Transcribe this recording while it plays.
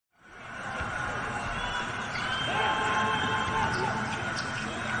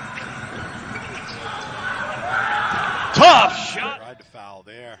tough shot. Tried to foul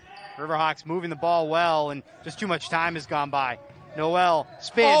there. Riverhawks moving the ball well, and just too much time has gone by. Noel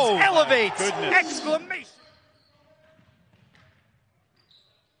spins, elevates, exclamation.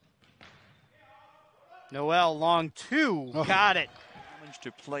 Noel, long two, got it. Challenge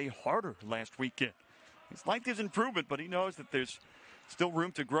to play harder last weekend. He's liked his improvement, but he knows that there's still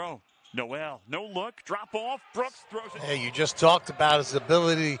room to grow. Noel, no look, drop off, Brooks throws it. Hey, you just talked about his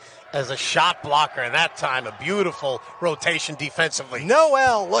ability as a shot blocker, and that time a beautiful rotation defensively.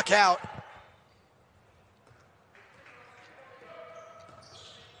 Noel, look out.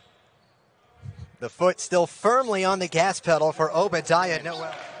 The foot still firmly on the gas pedal for Obadiah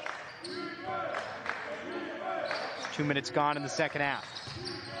Noel. 2 minutes gone in the second half.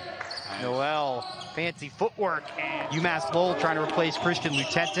 Noel, fancy footwork, and UMass Lowell trying to replace Christian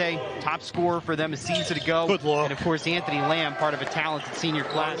Lutete, top scorer for them a season ago. Good luck. And of course, Anthony Lamb, part of a talented senior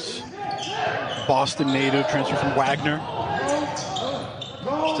class. Boston native, transfer from Wagner.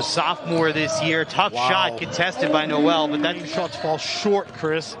 Just a sophomore this year. Tough shot contested by Noel, but that Shots fall short,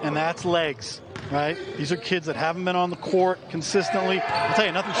 Chris, and that's legs, right? These are kids that haven't been on the court consistently. I'll tell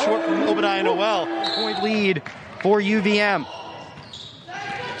you, nothing short from Obadiah Noel. point lead for UVM.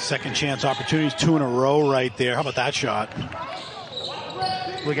 Second chance opportunities, 2 in a row right there. How about that shot?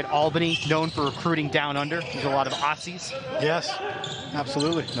 Look at Albany, known for recruiting down under. There's a lot of Aussies. Yes,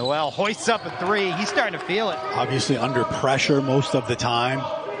 absolutely. Noel hoists up a three. He's starting to feel it. Obviously under pressure most of the time.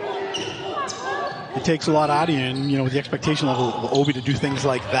 It takes a lot out of you, and with the expectation level of Obi to do things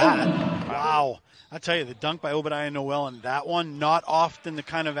like that. Wow. I tell you, the dunk by Obadiah Noel and that one, not often the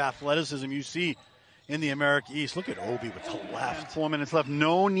kind of athleticism you see in the America East. Look at Obi with the left. 4 minutes left.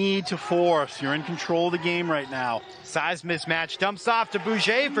 No need to force. You're in control of the game right now. Size mismatch. Dumps off to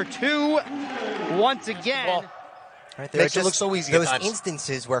Bouger for two. Once again. Well, right there, Makes it look so easy. Those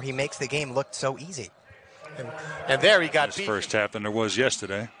instances where he makes the game look so easy. And there he got This first half than there was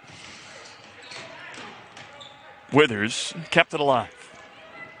yesterday. Withers kept it alive.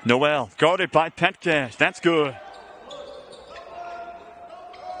 Noel guarded by Petcash. That's good.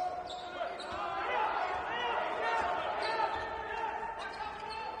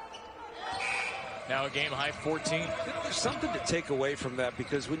 Now a game high 14. There's something to take away from that,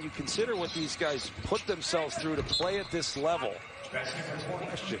 because when you consider what these guys put themselves through to play at this level,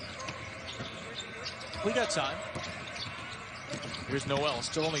 question. We got time. Here's Noel.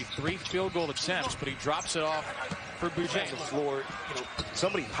 Still only 3 field goal attempts, but he drops it off for Bouger. On the floor,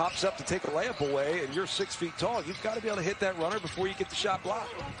 somebody pops up to take a layup away, and you're 6 feet tall. You've got to be able to hit that runner before you get the shot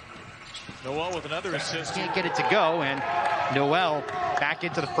blocked. Noel with another assist. Can't get it to go, and Noel back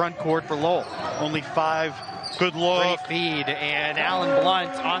into the front court for Lowell. Only 5. Good look. Great feed, and Allen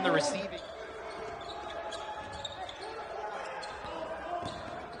Blunt on the receiving.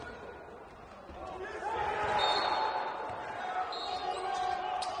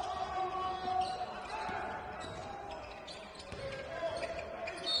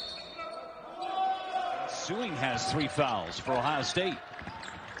 Sewing has 3 fouls for Ohio State.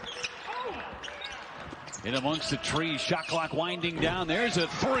 In amongst the trees, shot clock winding down. There's a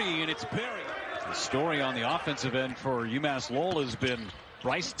 3, and it's buried. The story on the offensive end for UMass Lowell has been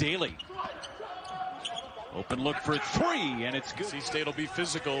Bryce Daly. Open look for 3, and it's good. NC State will be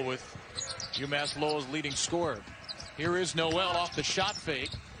physical with UMass Lowell's leading scorer. Here is Noel off the shot fake.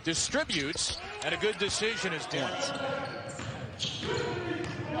 Distributes, and a good decision is done.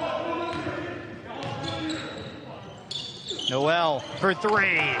 Noel for 3.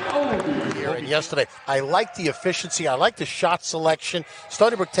 Yesterday, I like the efficiency. I like the shot selection.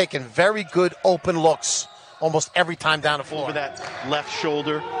 Stony Brook taking very good open looks almost every time down the floor. Over that left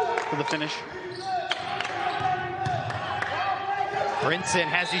shoulder for the finish. Brinson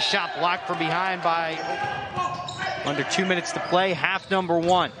has his shot blocked from behind by under 2 minutes to play. Half number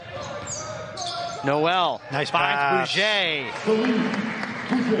 1. Noel nice finds pass.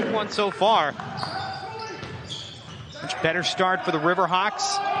 Bouger. One so far. Much better start for the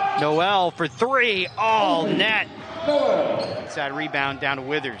Riverhawks. Noel for 3. All net. Inside rebound down to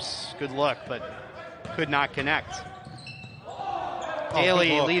Withers. Good look, but could not connect.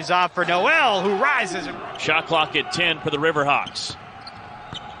 Daly leaves off for Noel, who rises. Shot clock at 10 for the Riverhawks.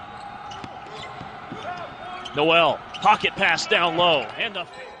 Noel, pocket pass down low. And the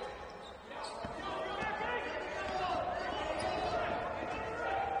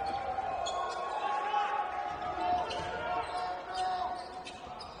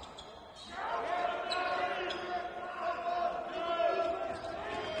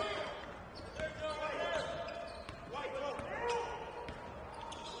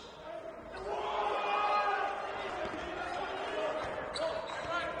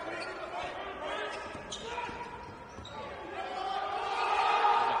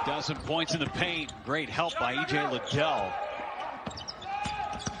got some points in the paint. Great help by E.J. Liddell.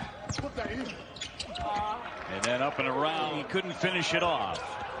 And then up and around. He couldn't finish it off.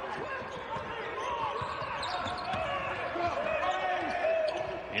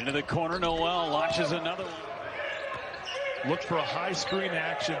 Into the corner, Noel launches another one. Look for a high screen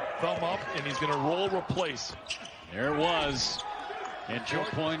action, thumb up, and he's going to roll replace. There it was. And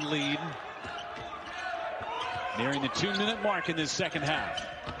 2-point lead. Nearing the 2-minute mark in this second half.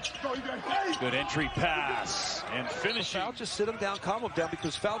 Good entry pass and finishing. Foul, just sit him down, calm him down,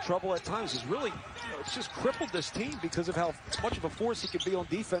 because foul trouble at times is really, it's just crippled this team because of how much of a force he can be on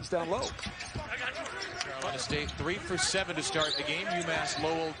defense down low. Carolina State 3 for 7 to start the game. UMass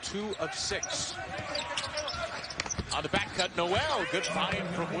Lowell 2 of 6. On the back cut, Noel, good find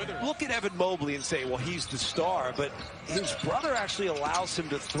from Withers. Look at Evan Mobley and say, well, he's the star, but his brother actually allows him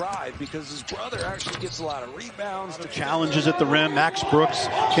to thrive because his brother actually gets a lot of rebounds. Challenges at the rim. Max Brooks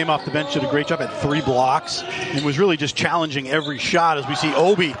came off the bench, did a great job at 3 blocks, and was really just challenging every shot as we see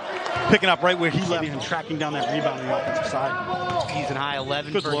Obi picking up right where he left and tracking down that rebound on the offensive side. Season high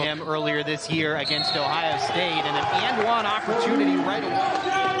 11 for him earlier this year against Ohio State, and an and-one opportunity right away.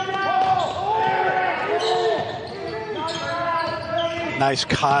 Nice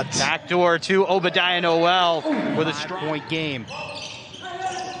cut. Backdoor to Obadiah Noel with a strong point game.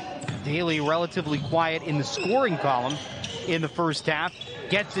 Daly relatively quiet in the scoring column in the first half.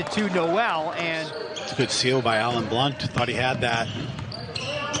 Gets it to Noel, and it's a good seal by Alan Blunt. Thought he had that.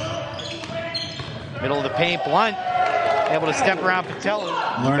 Middle of the paint, Blunt able to step around Patel.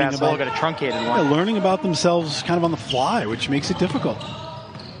 Got a truncated one. Yeah, learning about themselves kind of on the fly, which makes it difficult.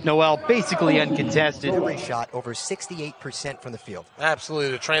 Noel basically uncontested. Every shot over 68% from the field.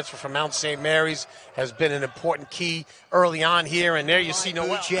 Absolutely. The transfer from Mount St. Mary's has been an important key early on here, and there you see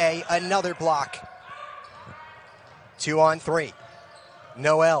Noel. PPG, another block. 2 on 3.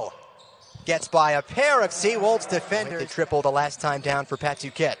 Noel gets by a pair of Seawolves defenders. They triple the last time down for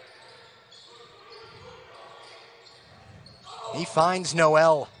Patuquette. He finds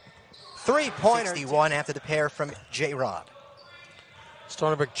Noel. 3-pointer. 61 after the pair from J-Rob.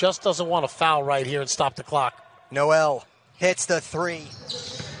 Stony Brook just doesn't want to foul right here and stop the clock. Noel hits the 3.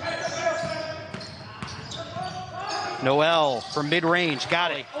 Noel from mid-range,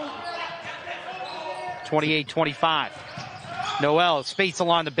 got it. 28-25. Noel, space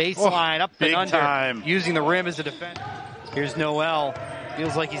along the baseline, up and under, time. Using the rim as a defender. Here's Noel.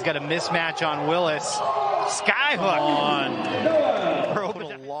 Feels like he's got a mismatch on Willis. Skyhook. Put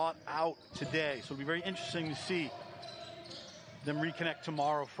a lot out today, so it'll be very interesting to see them reconnect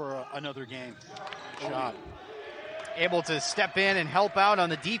tomorrow for another game. Shot. Able to step in and help out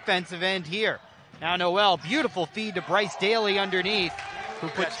on the defensive end here. Now Noel, beautiful feed to Bryce Daly underneath. Who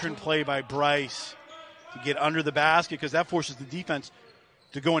puts extra play by Bryce to get under the basket, because that forces the defense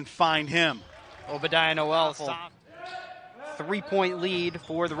to go and find him. Obadiah Noel stop. 3-point lead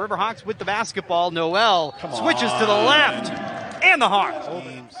for the Riverhawks with the basketball. Noel switches to the left and the Hawks.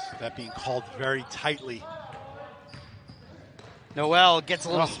 Games that being called very tightly. Noel gets a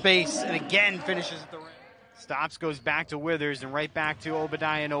little space and again finishes at the rim. Stops, goes back to Withers and right back to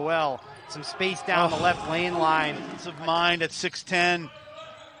Obadiah Noel. Some space down the left lane line. Sense of mind at 6'10"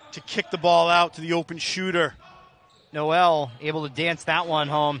 to kick the ball out to the open shooter. Noel able to dance that one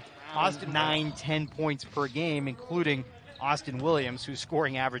home. Austin 9-10 points per game, including Austin Williams, whose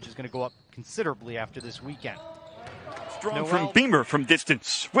scoring average is going to go up considerably after this weekend. Strong from Beamer from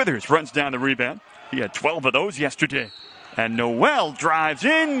distance. Withers runs down the rebound. He had 12 of those yesterday. And Noel drives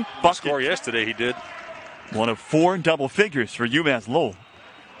in. Score yesterday, he did. 1 of 4 double figures for UMass Lowell.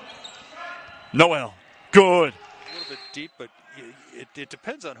 Noel, good. A little bit deep, but it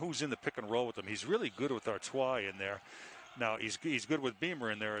depends on who's in the pick and roll with him. He's really good with Artois in there. Now, he's good with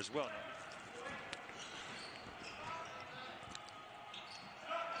Beamer in there as well.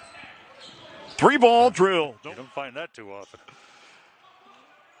 3-ball drill. You don't find that too often.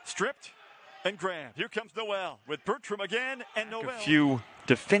 Stripped and grabbed. Here comes Noel with Bertram again, and Noel. A few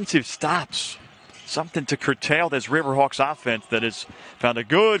defensive stops. Something to curtail this Riverhawks offense that has found a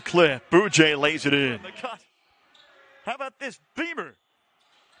good clip. Boujay lays it in. How about this Beamer?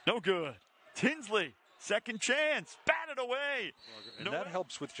 No good. Tinsley, second chance. Batted away. And that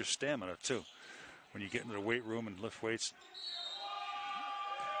helps with your stamina, too, when you get into the weight room and lift weights.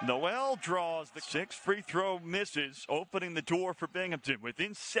 Noel draws the 6 free throw misses, opening the door for Binghamton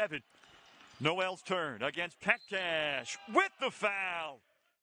within 7. Noel's turn against Petcash with the foul.